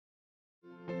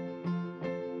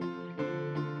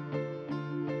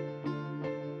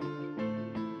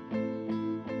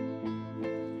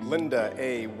Linda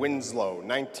A. Winslow,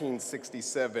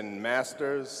 1967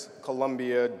 Masters,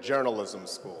 Columbia Journalism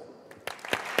School.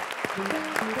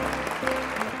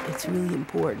 It's really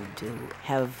important to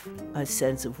have a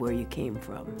sense of where you came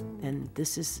from, and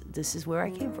this is where I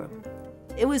came from.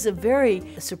 It was a very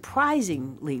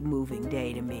surprisingly moving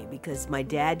day to me because my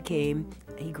dad came.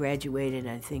 He graduated,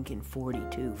 I think, in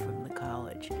 '42 from the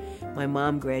college. My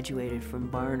mom graduated from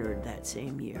Barnard that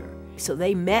same year. So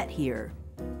they met here.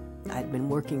 I'd been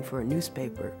working for a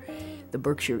newspaper, the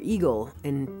Berkshire Eagle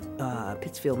in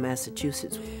Pittsfield,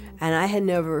 Massachusetts. And I had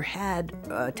never had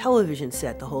a television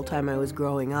set the whole time I was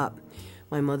growing up.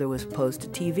 My mother was opposed to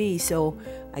TV, so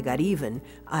I got even.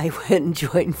 I went and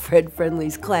joined Fred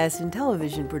Friendly's class in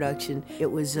television production.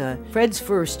 It was Fred's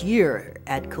first year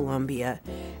at Columbia,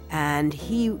 and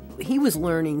he was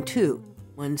learning too.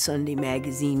 One Sunday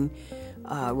magazine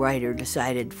writer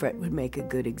decided Fred would make a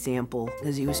good example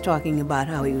because he was talking about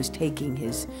how he was taking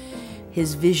his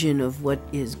vision of what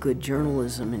is good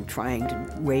journalism and trying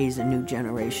to raise a new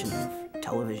generation of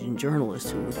television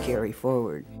journalists who would carry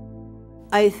forward.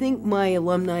 I think my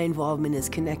alumni involvement is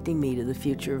connecting me to the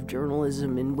future of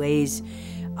journalism in ways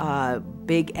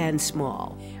big and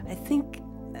small. I think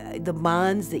the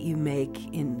bonds that you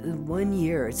make in 1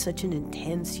 year, it's such an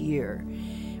intense year,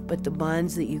 but the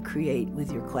bonds that you create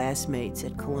with your classmates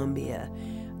at Columbia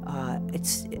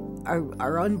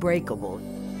are unbreakable.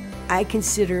 I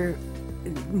consider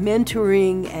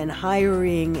mentoring and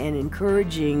hiring and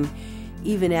encouraging,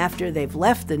 even after they've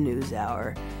left the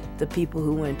NewsHour, the people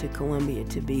who went to Columbia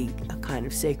to be a kind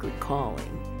of sacred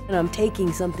calling. And I'm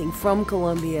taking something from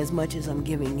Columbia as much as I'm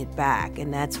giving it back,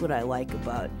 and that's what I like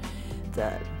about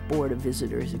the Board of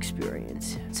Visitors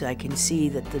experience. So I can see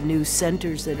that the new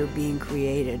centers that are being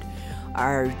created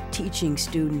are teaching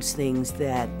students things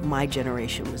that my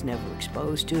generation was never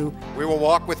exposed to. We will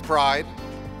walk with pride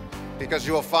because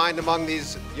you will find among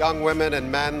these young women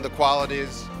and men the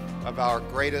qualities of our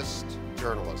greatest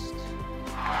journalists.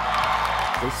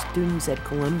 The students at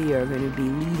Columbia are going to be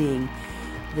leading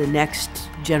the next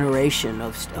generation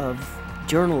of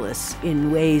journalists in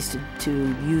ways to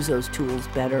use those tools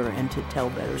better and to tell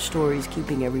better stories,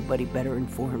 keeping everybody better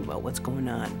informed about what's going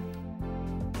on.